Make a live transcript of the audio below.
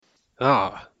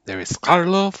There is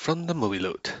Carlo from the Movie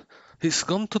Loot. He's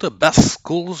gone to the best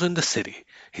schools in the city.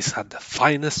 He's had the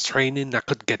finest training I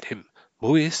could get him,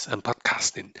 movies and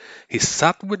podcasting. He's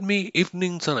sat with me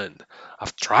evenings on end.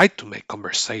 I've tried to make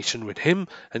conversation with him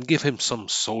and give him some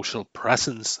social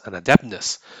presence and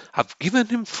adeptness. I've given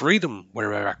him freedom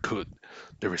wherever I could.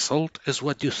 The result is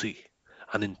what you see.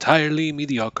 An entirely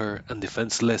mediocre and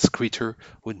defenseless creature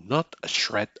with not a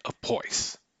shred of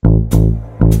poise.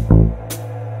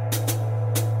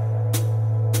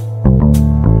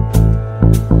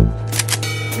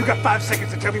 You got 5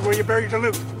 seconds to tell me where you buried the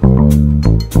loot.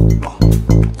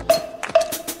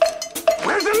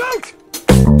 Where's the loot?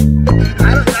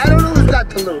 I don't know who's got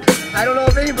the loot. I don't know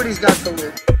if anybody's got the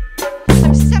loot.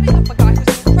 I'm setting up a guy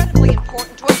who's incredibly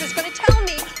important to us who's going to tell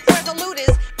me where the loot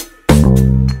is.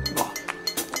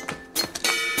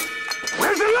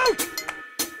 Where's the loot?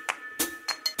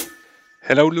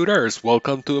 Hello, looters!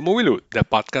 Welcome to the Movie Loot, the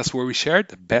podcast where we share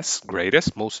the best,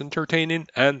 greatest, most entertaining,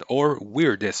 and/or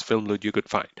weirdest film loot you could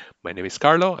find. My name is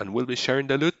Carlo, and we'll be sharing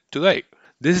the loot today.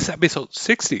 This is episode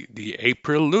 60, the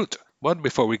April loot. But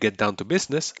before we get down to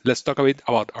business, let's talk a bit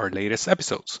about our latest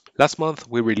episodes. Last month,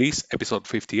 we released episode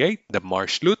 58, the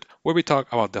March loot, where we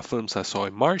talk about the films I saw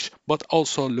in March, but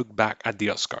also look back at the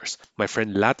Oscars. My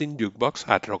friend Latin Jukebox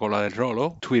at Rocola del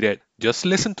Rolo tweeted, "Just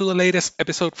listen to the latest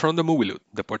episode from the Movie Loot.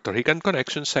 The Puerto Rican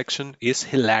Connection section is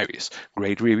hilarious.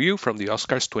 Great review from the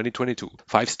Oscars 2022.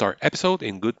 5-star episode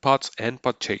in Good Pods and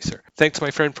Podchaser. Thanks,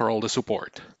 my friend, for all the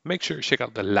support." Make sure to check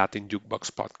out the Latin Jukebox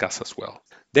podcast as well.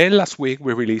 Then last week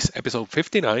we released episode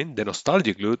 59, the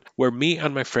Nostalgic Loot, where me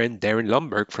and my friend Darren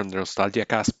Lumberg from the Nostalgia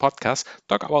Cast podcast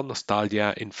talk about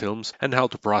nostalgia in films and how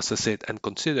to process it and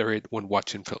consider it when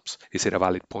watching films. Is it a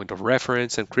valid point of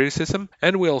reference and criticism?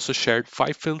 And we also shared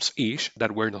 5 films each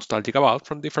that we're nostalgic about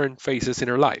from different phases in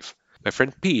our life. My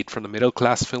friend Pete from the Middle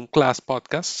Class Film Class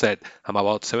podcast said, "I'm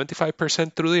about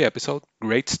 75% through the episode.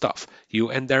 Great stuff. You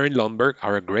and Darren Lumberg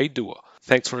are a great duo.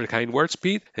 Thanks for the kind words,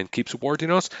 Pete, and keep supporting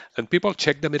us. And people,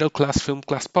 check the Middle Class Film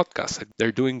Class podcast.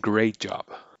 They're doing a great job."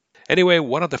 Anyway,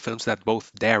 one of the films that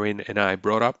both Darren and I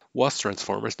brought up was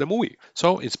Transformers the movie.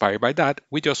 So, inspired by that,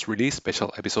 we just released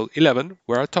special episode 11,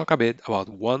 where I talk a bit about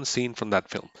one scene from that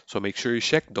film. So make sure you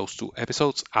check those 2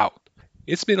 episodes out.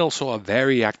 It's been also a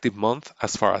very active month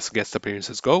as far as guest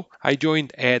appearances go. I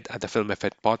joined Ed at the Film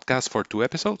Effect podcast for 2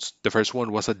 episodes. The first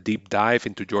one was a deep dive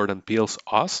into Jordan Peele's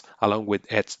Us, along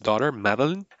with Ed's daughter,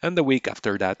 Madeline. And the week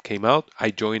after that came out,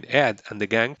 I joined Ed and the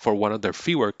gang for one of their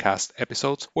fewer cast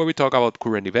episodes, where we talk about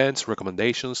current events,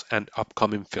 recommendations, and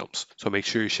upcoming films. So make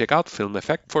sure you check out Film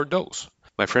Effect for those.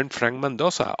 My friend Frank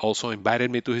Mendoza also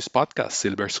invited me to his podcast,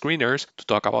 Silver Screeners, to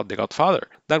talk about The Godfather.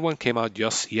 That one came out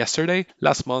just yesterday.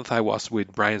 Last month I was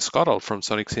with Brian Scottle from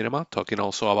Sonic Cinema, talking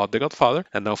also about The Godfather,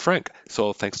 and now Frank.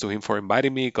 So thanks to him for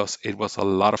inviting me, because it was a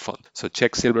lot of fun. So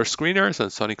check Silver Screeners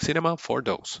and Sonic Cinema for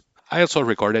those. I also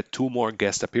recorded 2 more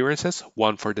guest appearances,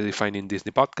 one for the Defining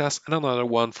Disney podcast and another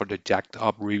one for the Jacked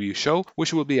Up review show,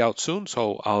 which will be out soon,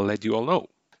 so I'll let you all know.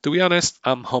 To be honest,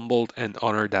 I'm humbled and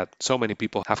honored that so many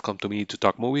people have come to me to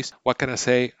talk movies. What can I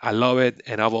say? I love it,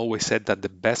 and I've always said that the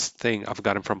best thing I've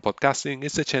gotten from podcasting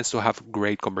is the chance to have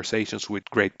great conversations with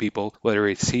great people, whether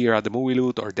it's here at the Movie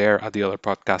Loot or there at the other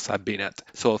podcasts I've been at.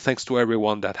 So thanks to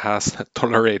everyone that has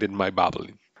tolerated my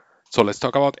babbling. So let's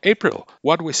talk about April,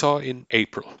 what we saw in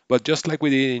April. But just like we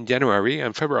did in January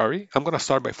and February, I'm going to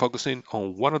start by focusing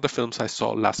on one of the films I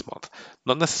saw last month.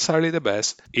 Not necessarily the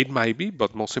best, it might be,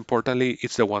 but most importantly,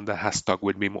 it's the one that has stuck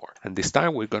with me more. And this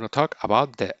time we're going to talk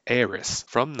about The Heiress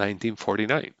from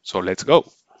 1949. So let's go.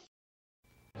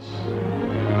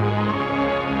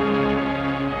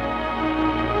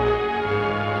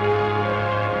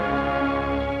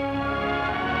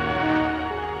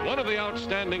 One of the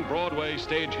outstanding Broadway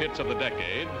stage hits of the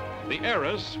decade, The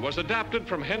Heiress was adapted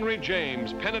from Henry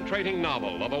James' penetrating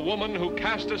novel of a woman who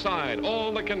cast aside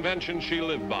all the conventions she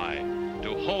lived by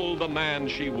to hold the man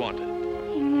she wanted.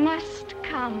 He must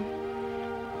come.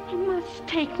 He must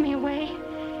take me away.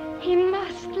 He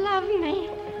must love me.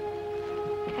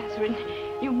 Catherine,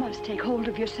 you must take hold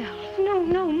of yourself. No,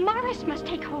 no, Morris must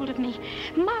take hold of me.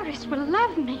 Morris will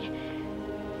love me.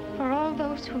 For all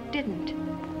those who didn't.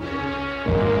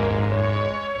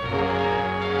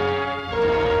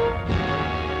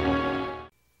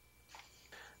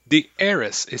 The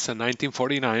Heiress is a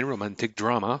 1949 romantic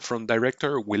drama from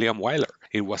director William Wyler.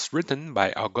 It was written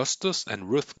by Augustus and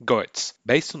Ruth Goetz,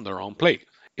 based on their own play.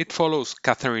 It follows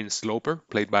Catherine Sloper,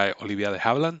 played by Olivia de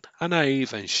Havilland, a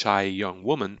naive and shy young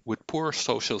woman with poor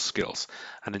social skills,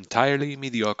 an entirely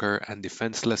mediocre and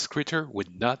defenseless creature with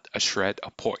not a shred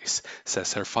of poise,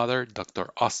 says her father, Dr.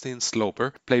 Austin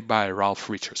Sloper, played by Ralph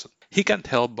Richardson. He can't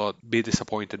help but be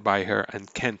disappointed by her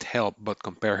and can't help but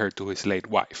compare her to his late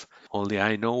wife. Only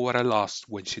I know what I lost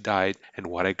when she died and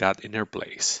what I got in her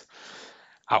place.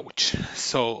 Ouch.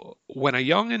 So, when a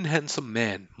young and handsome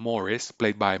man, Morris,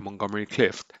 played by Montgomery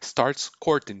Clift, starts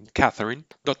courting Catherine,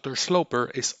 Dr. Sloper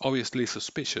is obviously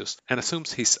suspicious and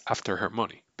assumes he's after her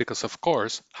money. Because, of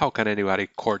course, how can anybody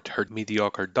court her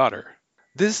mediocre daughter?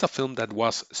 This is a film that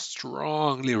was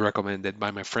strongly recommended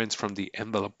by my friends from the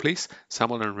Envelope Please.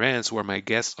 Samuel and Rance were my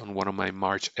guests on one of my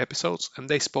March episodes, and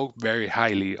they spoke very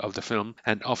highly of the film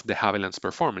and of de Havilland's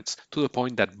performance, to the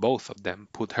point that both of them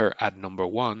put her at number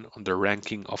one on their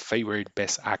ranking of favorite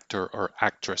Best Actor or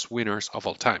Actress winners of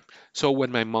all time. So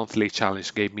when my monthly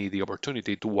challenge gave me the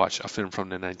opportunity to watch a film from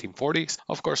the 1940s,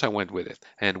 of course I went with it,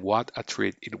 and what a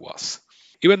treat it was.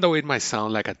 Even though it might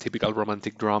sound like a typical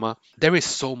romantic drama, there is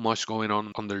so much going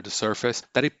on under the surface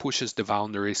that it pushes the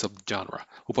boundaries of the genre.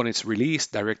 Upon its release,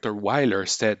 director Wyler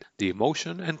said the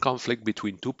emotion and conflict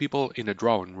between two people in a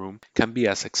drawing room can be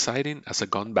as exciting as a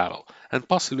gun battle, and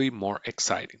possibly more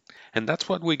exciting. And that's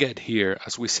what we get here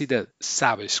as we see the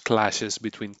savage clashes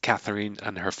between Catherine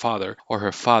and her father, or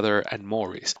her father and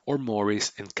Maurice, or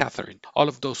Maurice and Catherine. All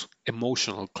of those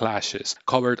emotional clashes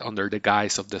covered under the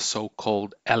guise of the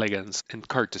so-called elegance and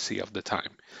courtesy of the time.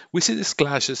 We see these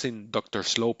clashes in Dr.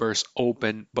 Sloper's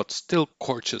open but still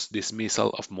courteous dismissal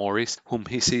of Maurice, whom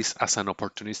he sees as an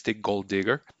opportunistic gold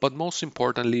digger, but most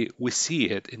importantly, we see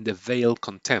it in the veiled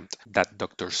contempt that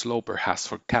Dr. Sloper has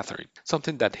for Catherine,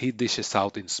 something that he dishes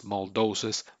out in small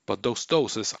doses, but those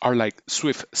doses are like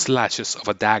swift slashes of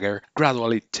a dagger,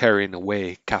 gradually tearing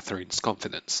away Catherine's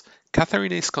confidence.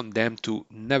 Catherine is condemned to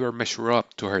never measure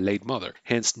up to her late mother,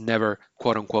 hence never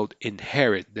quote unquote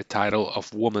inherit the title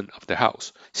of woman of the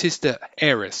house. She's the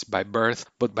heiress by birth,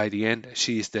 but by the end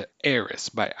she is the heiress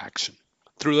by action.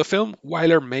 Through the film,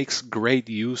 Wyler makes great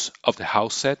use of the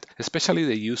house set, especially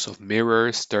the use of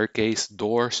mirrors, staircase,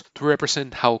 doors, to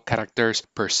represent how characters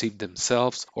perceive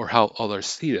themselves or how others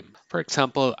see them. For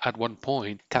example, at one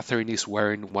point, Catherine is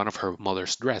wearing one of her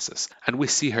mother's dresses, and we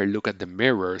see her look at the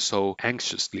mirror so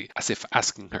anxiously, as if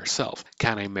asking herself,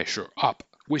 "Can I measure up?"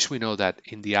 Which we know that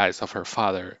in the eyes of her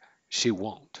father, she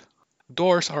won't.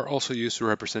 Doors are also used to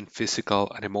represent physical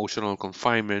and emotional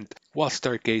confinement, while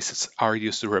staircases are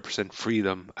used to represent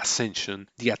freedom, ascension,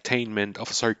 the attainment of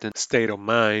a certain state of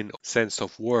mind, sense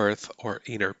of worth, or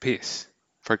inner peace.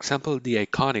 For example, the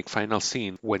iconic final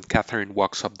scene when Catherine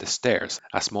walks up the stairs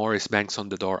as Morris bangs on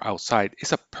the door outside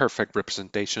is a perfect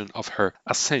representation of her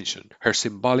ascension, her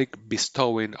symbolic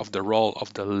bestowing of the role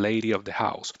of the lady of the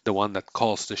house, the one that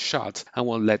calls the shots and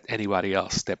won't let anybody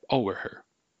else step over her.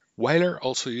 Wyler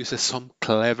also uses some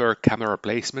clever camera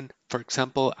placement. For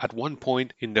example, at one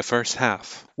point in the first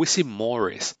half, we see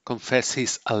Morris confess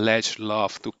his alleged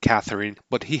love to Catherine,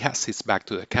 but he has his back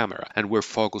to the camera and we're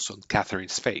focused on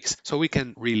Catherine's face, so we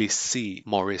can really see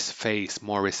Morris' face,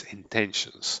 Morris'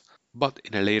 intentions. But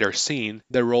in a later scene,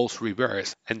 the roles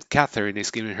reverse and Catherine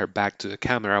is giving her back to the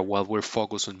camera while we're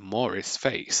focused on Morris'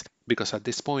 face, because at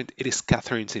this point it is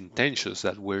Catherine's intentions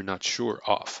that we're not sure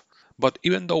of. But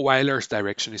even though Wyler's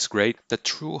direction is great, the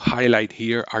true highlight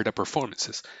here are the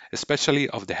performances, especially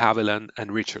of de Havilland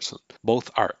and Richardson. Both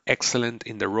are excellent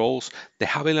in their roles, de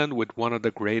Havilland with one of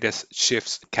the greatest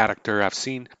shifts in character I've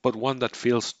seen, but one that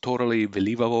feels totally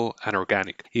believable and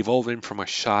organic, evolving from a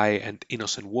shy and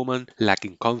innocent woman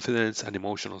lacking confidence and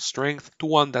emotional strength to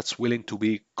one that's willing to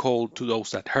be cold to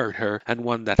those that hurt her and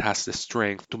one that has the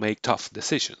strength to make tough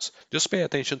decisions. Just pay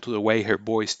attention to the way her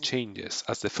voice changes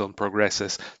as the film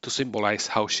progresses to symbolize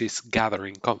how she's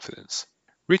gathering confidence.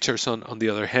 Richardson, on the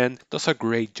other hand, does a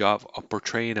great job of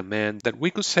portraying a man that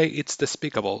we could say it's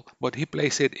despicable, but he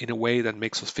plays it in a way that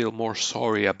makes us feel more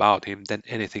sorry about him than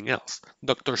anything else.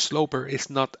 Dr. Sloper is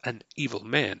not an evil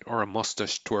man or a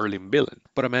mustache-twirling villain,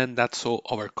 but a man that's so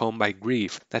overcome by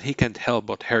grief that he can't help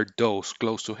but hurt those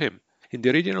close to him. In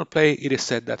the original play, it is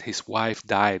said that his wife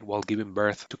died while giving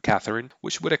birth to Catherine,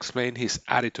 which would explain his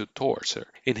attitude towards her.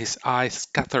 In his eyes,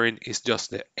 Catherine is just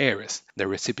the heiress, the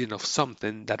recipient of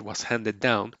something that was handed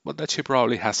down, but that she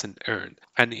probably hasn't earned,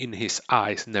 and in his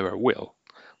eyes never will.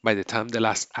 By the time the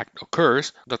last act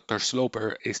occurs, Dr.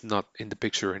 Sloper is not in the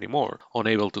picture anymore,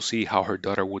 unable to see how her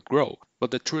daughter would grow.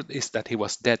 But the truth is that he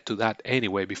was dead to that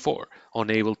anyway before,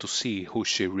 unable to see who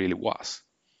she really was.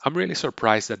 I'm really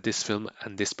surprised that this film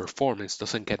and this performance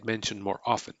doesn't get mentioned more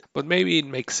often, but maybe it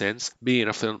makes sense being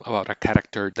a film about a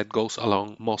character that goes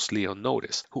along mostly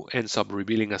unnoticed, who ends up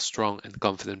revealing a strong and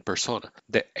confident persona.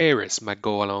 The heiress might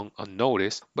go along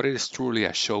unnoticed, but it is truly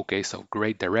a showcase of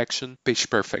great direction,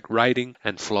 pitch perfect writing,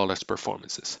 and flawless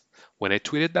performances. When I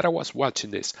tweeted that I was watching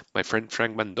this, my friend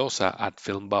Frank Mendoza at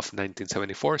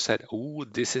FilmBuff1974 said, "Ooh,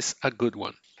 this is a good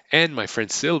one." And my friend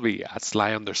Sylvie at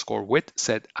Sly_Wit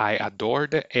said, "I adore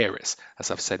The Heiress. As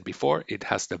I've said before, it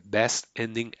has the best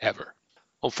ending ever."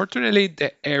 Unfortunately,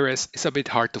 The Heiress is a bit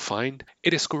hard to find.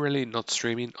 It is currently not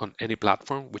streaming on any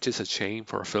platform, which is a shame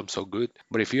for a film so good,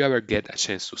 but if you ever get a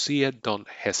chance to see it, don't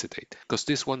hesitate, because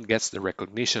this one gets the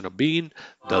recognition of being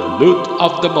the loot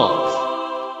of the month.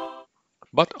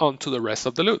 But on to the rest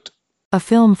of the loot. A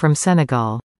film from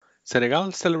Senegal.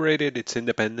 Senegal celebrated its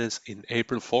independence in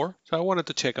April 4, so I wanted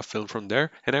to check a film from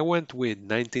there, and I went with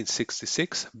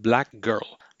 1966 Black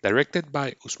Girl. Directed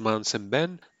by Ousmane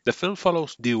Sembène, the film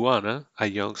follows Diwana, a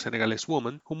young Senegalese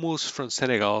woman who moves from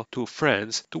Senegal to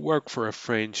France to work for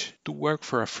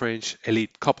a French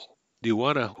elite couple.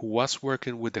 Diwana, who was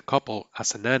working with the couple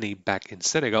as a nanny back in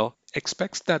Senegal,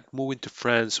 expects that moving to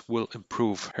France will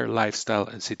improve her lifestyle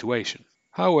and situation.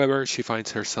 However, she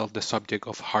finds herself the subject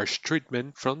of harsh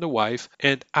treatment from the wife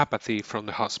and apathy from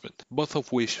the husband, both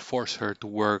of which force her to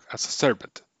work as a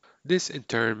servant. This in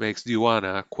turn makes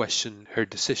Diwana question her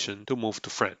decision to move to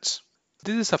France.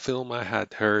 This is a film I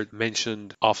had heard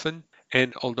mentioned often,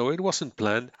 and although it wasn't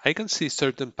planned, I can see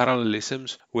certain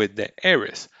parallelisms with The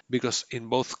Heiress, because in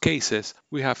both cases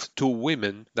we have two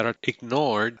women that are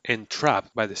ignored and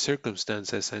trapped by the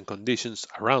circumstances and conditions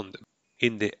around them.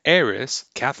 In The Heiress,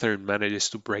 Catherine manages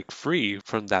to break free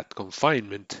from that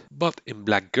confinement, but in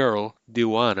Black Girl,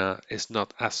 Diwana is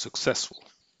not as successful.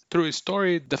 Through its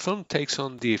story, the film takes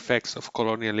on the effects of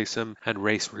colonialism and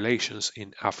race relations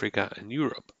in Africa and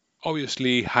Europe,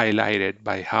 obviously highlighted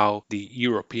by how the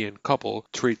European couple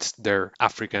treats their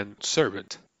African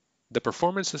servant. The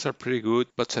performances are pretty good,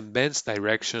 but Sembène's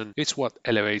direction is what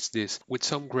elevates this, with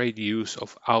some great use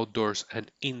of outdoors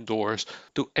and indoors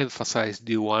to emphasize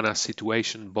Diwana's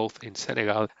situation both in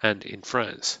Senegal and in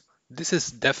France. This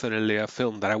is definitely a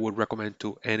film that I would recommend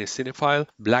to any cinephile.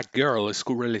 Black Girl is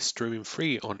currently streaming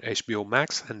free on HBO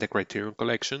Max and the Criterion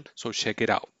Collection, so check it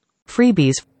out.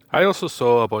 Freebies. I also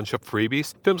saw a bunch of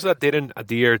freebies, films that didn't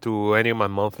adhere to any of my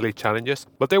monthly challenges,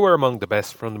 but they were among the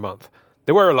best from the month.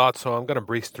 There were a lot, so I'm gonna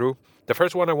breeze through. The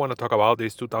first one I want to talk about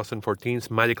is 2014's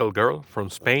Magical Girl from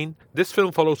Spain. This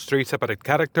film follows three separate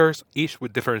characters, each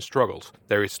with different struggles.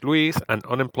 There is Louise, an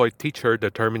unemployed teacher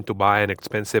determined to buy an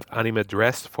expensive anime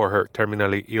dress for her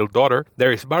terminally ill daughter.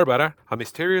 There is Barbara, a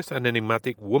mysterious and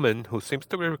enigmatic woman who seems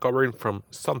to be recovering from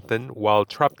something while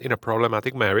trapped in a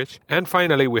problematic marriage. And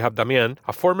finally, we have Damien,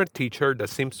 a former teacher that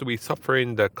seems to be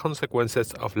suffering the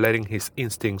consequences of letting his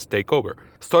instincts take over.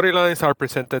 Storylines are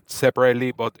presented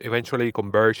separately but eventually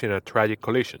converge in a tragic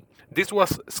collision. This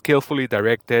was skillfully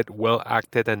directed, well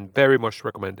acted, and very much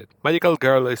recommended. Magical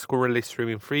Girl is currently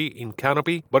streaming free in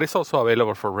Canopy, but is also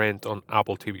available for rent on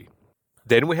Apple TV.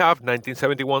 Then we have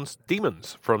 1971's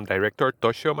Demons from director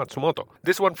Toshio Matsumoto.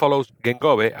 This one follows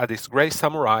Gengobe, a disgraced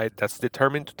samurai that's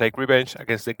determined to take revenge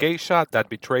against the geisha that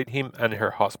betrayed him and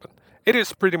her husband. It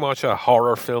is pretty much a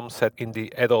horror film set in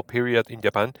the Edo period in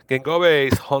Japan.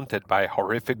 Gengobe is haunted by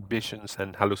horrific visions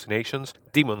and hallucinations,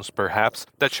 demons perhaps,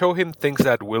 that show him things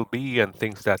that will be and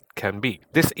things that can be.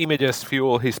 These images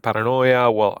fuel his paranoia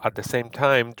while at the same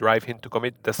time drive him to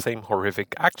commit the same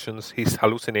horrific actions he's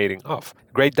hallucinating of.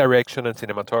 Great direction and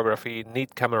cinematography,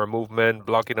 neat camera movement,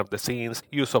 blocking of the scenes,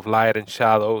 use of light and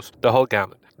shadows, the whole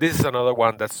gamut. This is another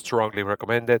one that's strongly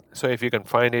recommended, so if you can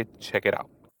find it, check it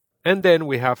out. And then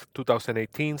we have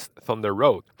 2018's Thunder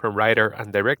Road from writer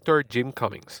and director Jim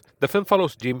Cummings. The film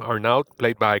follows Jim Arnaud,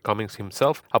 played by Cummings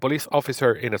himself, a police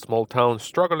officer in a small town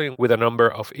struggling with a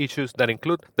number of issues that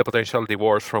include the potential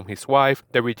divorce from his wife,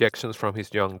 the rejections from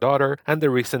his young daughter, and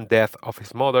the recent death of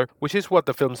his mother, which is what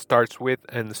the film starts with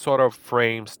and sort of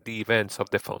frames the events of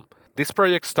the film. This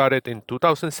project started in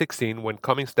 2016 when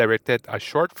Cummings directed a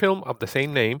short film of the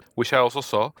same name, which I also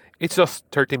saw. It's just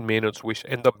 13 minutes, which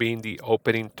end up being the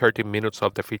opening 30 minutes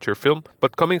of the feature film,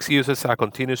 but Cummings uses a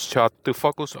continuous shot to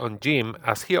focus on Jim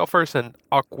as he offers an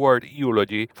awkward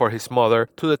eulogy for his mother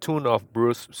to the tune of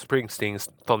Bruce Springsteen's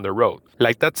Thunder Road.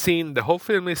 Like that scene, the whole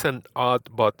film is an odd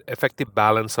but effective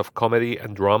balance of comedy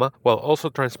and drama, while also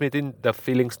transmitting the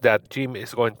feelings that Jim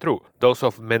is going through, those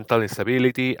of mental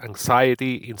instability,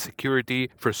 anxiety, insecurity,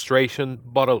 frustration,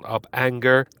 bottled up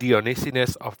anger, the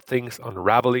uneasiness of things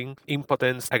unraveling,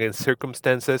 impotence against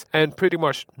circumstances, and pretty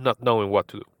much not knowing what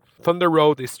to do. Thunder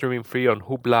Road is streaming free on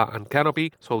Hoopla and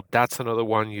Canopy, so that's another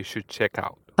one you should check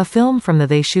out. A film from the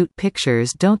They Shoot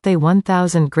Pictures Don't They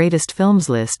 1000 Greatest Films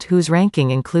list, whose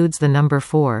ranking includes the number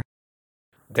 4.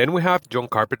 Then we have John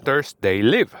Carpenter's They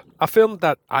Live, a film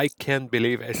that I can't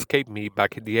believe escaped me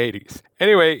back in the 80s.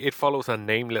 Anyway, it follows a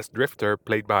nameless drifter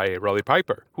played by Roddy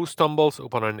Piper, who stumbles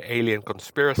upon an alien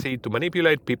conspiracy to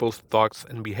manipulate people's thoughts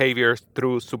and behaviors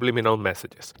through subliminal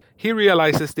messages. He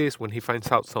realizes this when he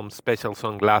finds out some special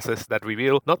sunglasses that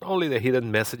reveal not only the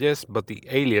hidden messages, but the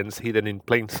aliens hidden in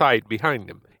plain sight behind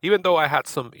them. Even though I had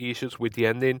some issues with the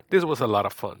ending, this was a lot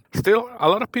of fun. Still, a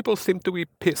lot of people seem to be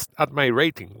pissed at my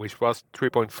rating, which was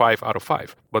 3.5 out of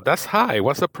 5. But that's high,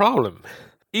 what's the problem?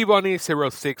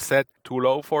 Ebony06 said, too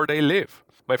low for They Live.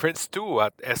 My friend Stu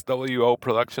at SWO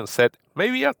Productions said,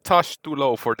 maybe a touch too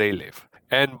low for They Live.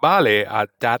 And Vale at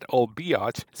That Old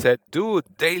Biatch said, dude,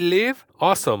 They Live?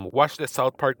 Awesome, watch the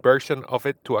South Park version of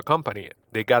it to accompany it.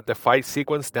 They got the fight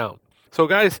sequence down. So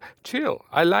guys, chill,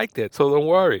 I liked it, so don't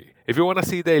worry. If you want to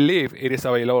see They Live, it is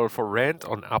available for rent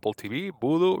on Apple TV,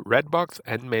 Vudu, Redbox,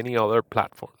 and many other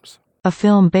platforms. A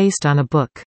film based on a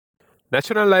book.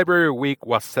 National Library Week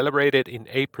was celebrated in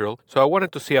April, so I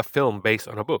wanted to see a film based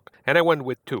on a book, and I went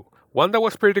with two. One that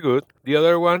was pretty good, the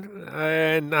other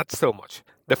one, not so much.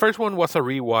 The first one was a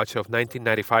rewatch of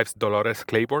 1995's Dolores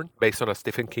Claiborne, based on a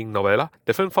Stephen King novella.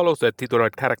 The film follows the titular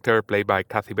character played by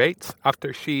Kathy Bates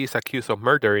after she is accused of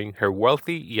murdering her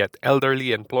wealthy yet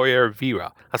elderly employer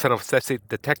Vera. As an obsessive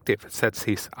detective sets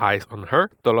his eyes on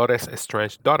her, Dolores'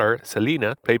 estranged daughter,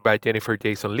 Selena, played by Jennifer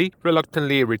Jason Leigh,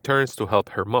 reluctantly returns to help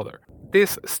her mother.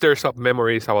 This stirs up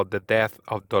memories about the death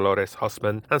of Dolores'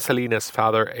 husband and Selena's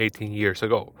father 18 years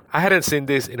ago. I hadn't seen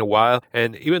this in a while,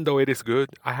 and even though it is good,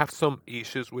 I have some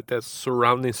issues with the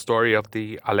surrounding story of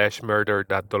the alleged murder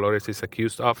that Dolores is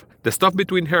accused of. The stuff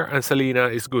between her and Selena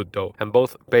is good though, and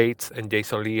both Bates and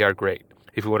Jason Leigh are great.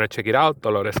 If you want to check it out,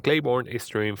 Dolores Claiborne is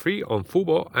streaming free on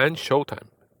Fubo and Showtime.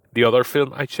 The other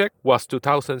film I checked was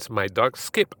 2000's My Dog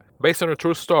Skip. Based on a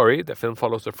true story, the film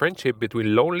follows the friendship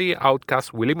between lonely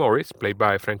outcast Willie Morris, played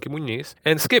by Frankie Muniz,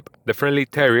 and Skip, the friendly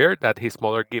terrier that his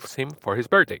mother gives him for his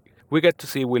birthday. We get to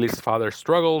see Willie's father's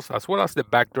struggles, as well as the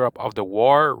backdrop of the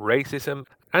war, racism,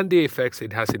 and the effects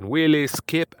it has in Willie,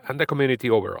 Skip, and the community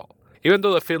overall. Even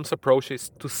though the film's approach is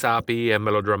too sappy and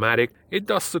melodramatic, it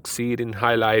does succeed in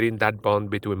highlighting that bond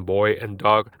between boy and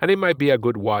dog, and it might be a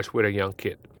good watch with a young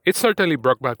kid. It certainly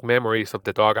brought back memories of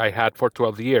the dog I had for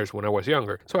 12 years when I was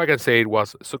younger, so I can say it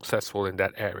was successful in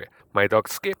that area. My Dog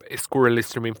Skip is currently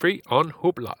streaming free on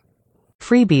Hoopla.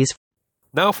 Freebies.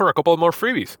 Now for a couple more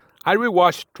freebies. I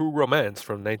rewatched True Romance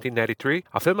from 1993,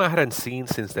 a film I hadn't seen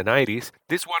since the 90s.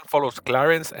 This one follows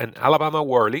Clarence and Alabama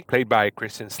Worley, played by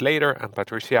Christian Slater and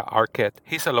Patricia Arquette.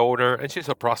 He's a loner and she's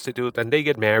a prostitute, and they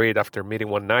get married after meeting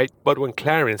one night. But when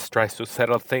Clarence tries to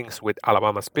settle things with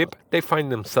Alabama's pimp, they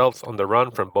find themselves on the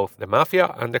run from both the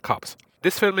mafia and the cops.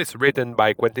 This film is written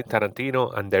by Quentin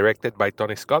Tarantino and directed by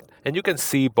Tony Scott, and you can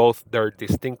see both their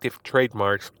distinctive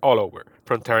trademarks all over.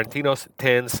 From Tarantino's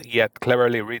tense yet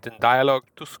cleverly written dialogue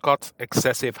to Scott's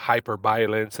excessive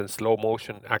hyper-violence and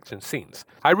slow-motion action scenes.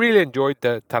 I really enjoyed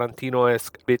the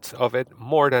Tarantino-esque bits of it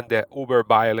more than the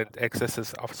uber-violent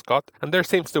excesses of Scott, and there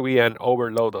seems to be an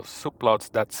overload of subplots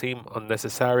that seem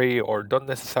unnecessary or don't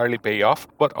necessarily pay off,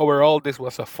 but overall this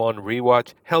was a fun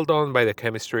rewatch held on by the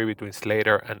chemistry between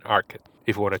Slater and Arquette.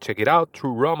 If you want to check it out,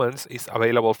 True Romance is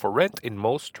available for rent in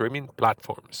most streaming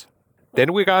platforms.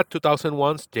 Then we got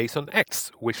 2001's Jason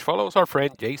X, which follows our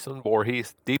friend Jason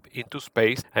Voorhees deep into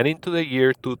space and into the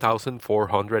year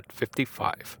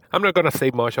 2455. I'm not going to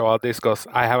say much about this because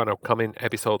I have an upcoming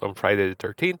episode on Friday the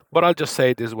 13th, but I'll just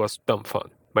say this was dumb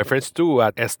fun. My friend Stu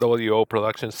at SWO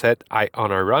Productions said, I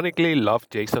unironically love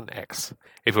Jason X.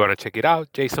 If you want to check it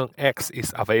out, Jason X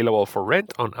is available for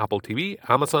rent on Apple TV,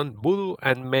 Amazon, Vudu,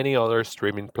 and many other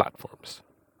streaming platforms.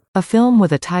 A film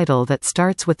with a title that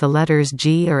starts with the letters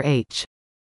G or H.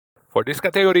 For this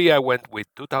category, I went with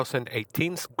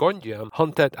 2018's Gonjiam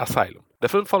Haunted Asylum. The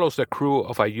film follows the crew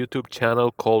of a YouTube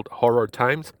channel called Horror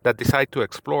Times that decide to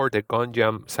explore the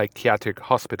Gonjiam Psychiatric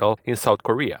Hospital in South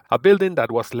Korea, a building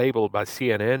that was labeled by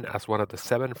CNN as one of the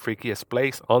 7 freakiest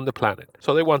places on the planet.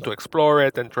 So they want to explore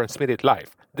it and transmit it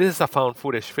live. This is a found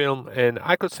footage film, and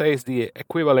I could say it's the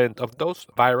equivalent of those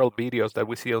viral videos that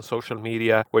we see on social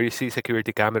media where you see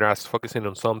security cameras focusing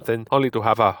on something only to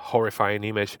have a horrifying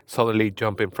image suddenly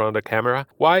jump in front of the camera.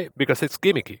 Why? Because it's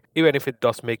gimmicky, even if it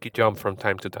does make you jump from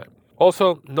time to time.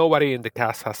 Also, nobody in the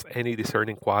cast has any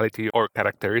discerning quality or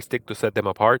characteristic to set them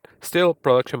apart. Still,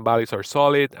 production values are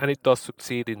solid, and it does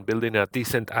succeed in building a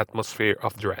decent atmosphere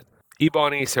of dread.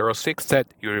 Ebony06 said,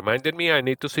 you reminded me I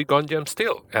need to see Gonjiam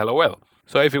still, LOL.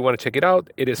 So if you want to check it out,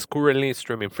 it is currently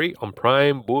streaming free on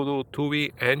Prime, Vudu,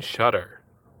 Tubi, and Shudder.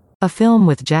 A film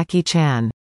with Jackie Chan.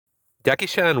 Jackie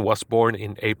Chan was born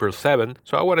in April 7,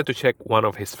 so I wanted to check one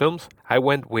of his films. I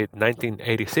went with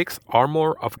 1986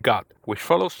 Armor of God, which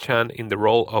follows Chan in the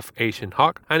role of Asian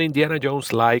Hawk, an Indiana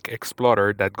Jones-like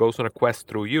explorer that goes on a quest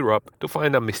through Europe to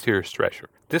find a mysterious treasure.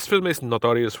 This film is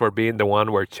notorious for being the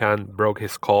one where Chan broke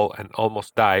his skull and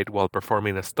almost died while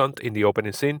performing a stunt in the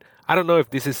opening scene. I don't know if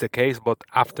this is the case, but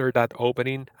after that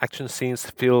opening, action scenes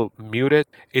feel muted.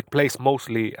 It plays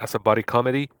mostly as a buddy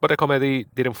comedy, but the comedy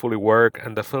didn't fully work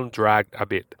and the film dragged a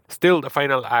bit. Still, the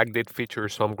final act did feature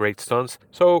some great stunts,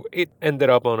 so it ended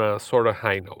up on a sort of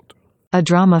high note. A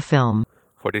drama film.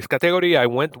 For this category, I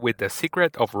went with The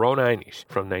Secret of Rona Inish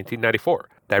from 1994.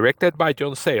 Directed by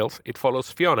John Sayles, it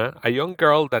follows Fiona, a young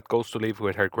girl that goes to live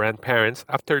with her grandparents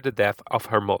after the death of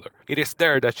her mother. It is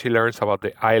there that she learns about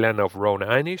the island of Rona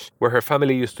Inish, where her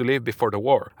family used to live before the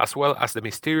war, as well as the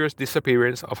mysterious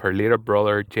disappearance of her little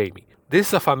brother Jamie. This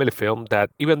is a family film that,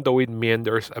 even though it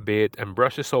meanders a bit and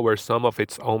brushes over some of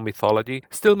its own mythology,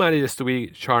 still manages to be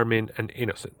charming and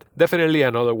innocent. Definitely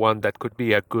another one that could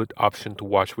be a good option to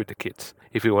watch with the kids.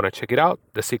 If you want to check it out,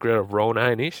 The Secret of Rona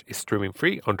Inish is streaming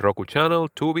free on Roku Channel,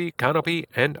 Tubi, Canopy,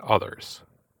 and others.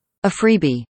 A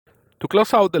freebie. To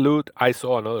close out the loot, I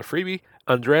saw another freebie,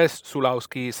 Andrzej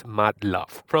Sulawski's Mad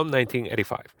Love from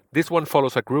 1985. This one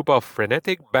follows a group of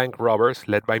frenetic bank robbers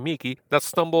led by Mickey that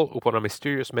stumble upon a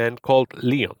mysterious man called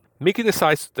Leon. Mickey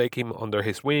decides to take him under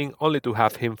his wing only to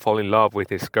have him fall in love with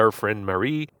his girlfriend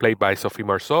Marie, played by Sophie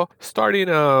Marceau, starting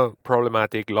a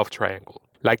problematic love triangle.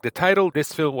 Like the title,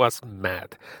 this film was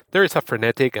mad. There is a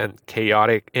frenetic and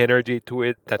chaotic energy to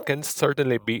it that can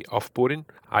certainly be off-putting.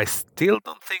 I still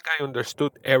don't think I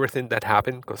understood everything that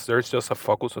happened because there's just a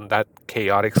focus on that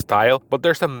chaotic style, but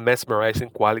there's a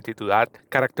mesmerizing quality to that.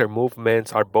 Character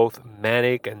movements are both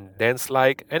manic and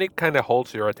dance-like, and it kind of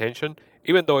holds your attention.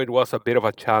 Even though it was a bit of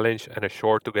a challenge and a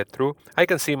chore to get through, I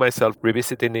can see myself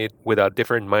revisiting it with a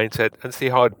different mindset and see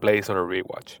how it plays on a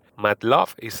rewatch. Mad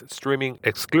Love is streaming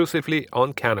exclusively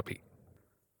on Canopy.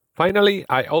 Finally,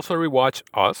 I also rewatched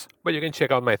Us, but you can check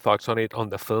out my thoughts on it on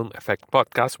the Film Effect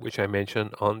podcast, which I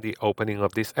mentioned on the opening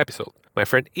of this episode. My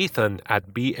friend Ethan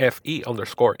at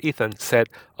BFE_Ethan said,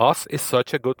 Us is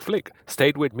such a good flick.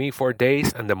 Stayed with me for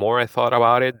days, and the more I thought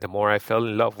about it, the more I fell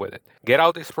in love with it. Get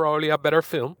Out is probably a better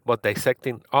film, but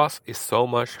dissecting Us is so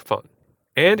much fun.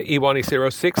 And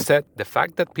Ebony06 said, the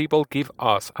fact that people give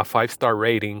Us a 5-star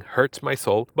rating hurts my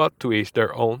soul, but to each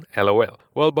their own, LOL.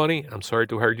 Well, Bonnie, I'm sorry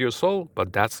to hurt your soul,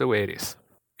 but that's the way it is.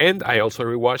 And I also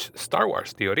rewatched Star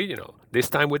Wars, the original, this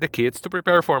time with the kids to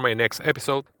prepare for my next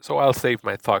episode, so I'll save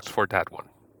my thoughts for that one.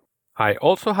 I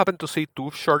also happened to see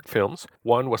 2 short films.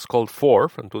 One was called 4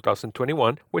 from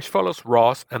 2021, which follows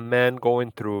Ross, a man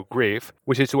going through grief,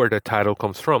 which is where the title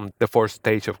comes from, the 4th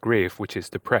stage of grief, which is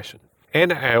depression.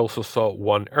 And I also saw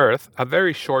One Earth, a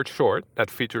very short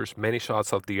that features many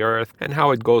shots of the Earth and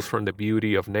how it goes from the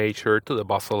beauty of nature to the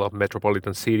bustle of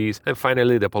metropolitan cities and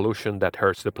finally the pollution that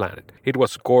hurts the planet. It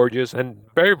was gorgeous and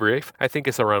very brief. I think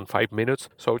it's around 5 minutes,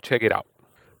 so check it out.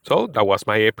 So that was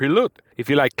my April loot. If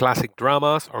you like classic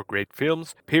dramas or great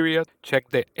films, period,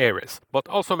 check The Heiress. But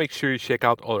also make sure you check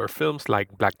out other films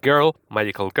like Black Girl,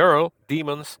 Magical Girl,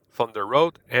 Demons, Thunder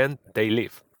Road, and They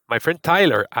Live. My friend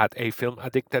Tyler at A Film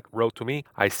Addicted wrote to me,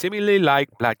 I similarly like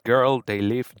Black Girl, They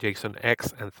Live, Jason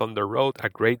X, and Thunder Road a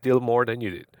great deal more than you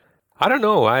did. I don't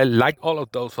know, I like all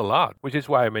of those a lot, which is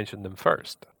why I mentioned them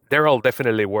first. They're all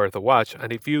definitely worth a watch,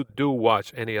 and if you do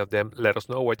watch any of them, let us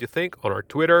know what you think on our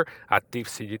Twitter at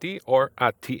TIFCGT or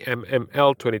at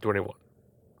TMML2021.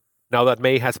 Now that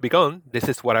May has begun, this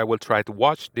is what I will try to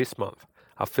watch this month.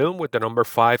 A film with the number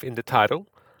 5 in the title,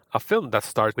 a film that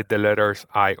starts with the letters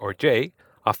I or J,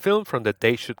 a film from the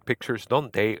They Shoot Pictures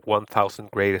Don't They 1000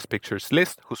 Greatest Pictures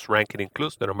list, whose ranking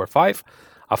includes the number 5,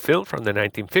 a film from the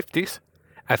 1950s,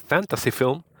 a fantasy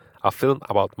film, a film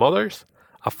about mothers,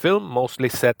 a film mostly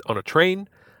set on a train,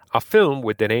 a film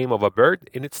with the name of a bird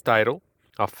in its title,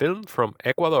 a film from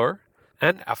Ecuador,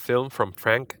 and a film from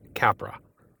Frank Capra.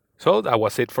 So that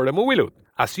was it for the Movie Loot.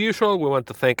 As usual, we want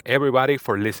to thank everybody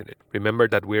for listening. Remember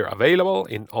that we're available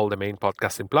in all the main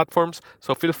podcasting platforms,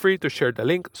 so feel free to share the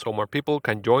link so more people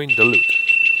can join the loot.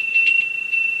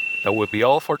 That will be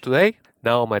all for today.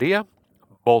 Now, Maria,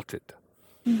 bolt it.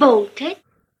 Bolted?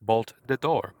 Bolt the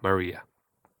door, Maria.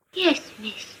 Yes,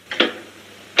 miss.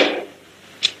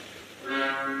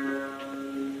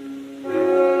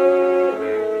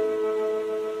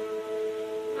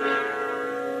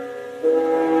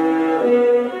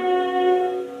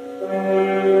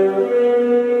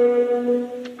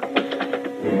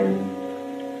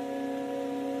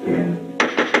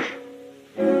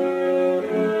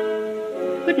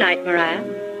 Good night, Mariah.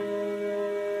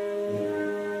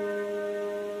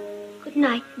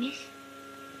 night, miss.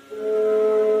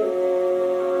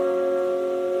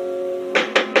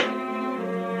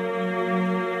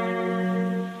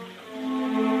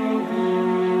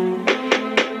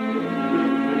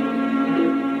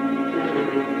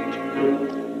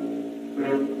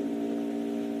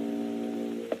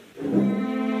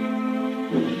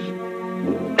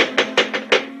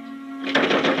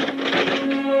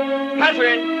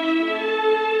 Catherine!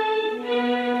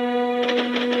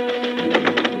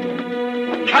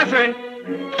 Catherine!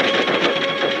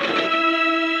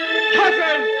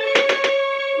 Catherine!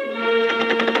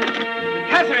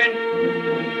 Catherine!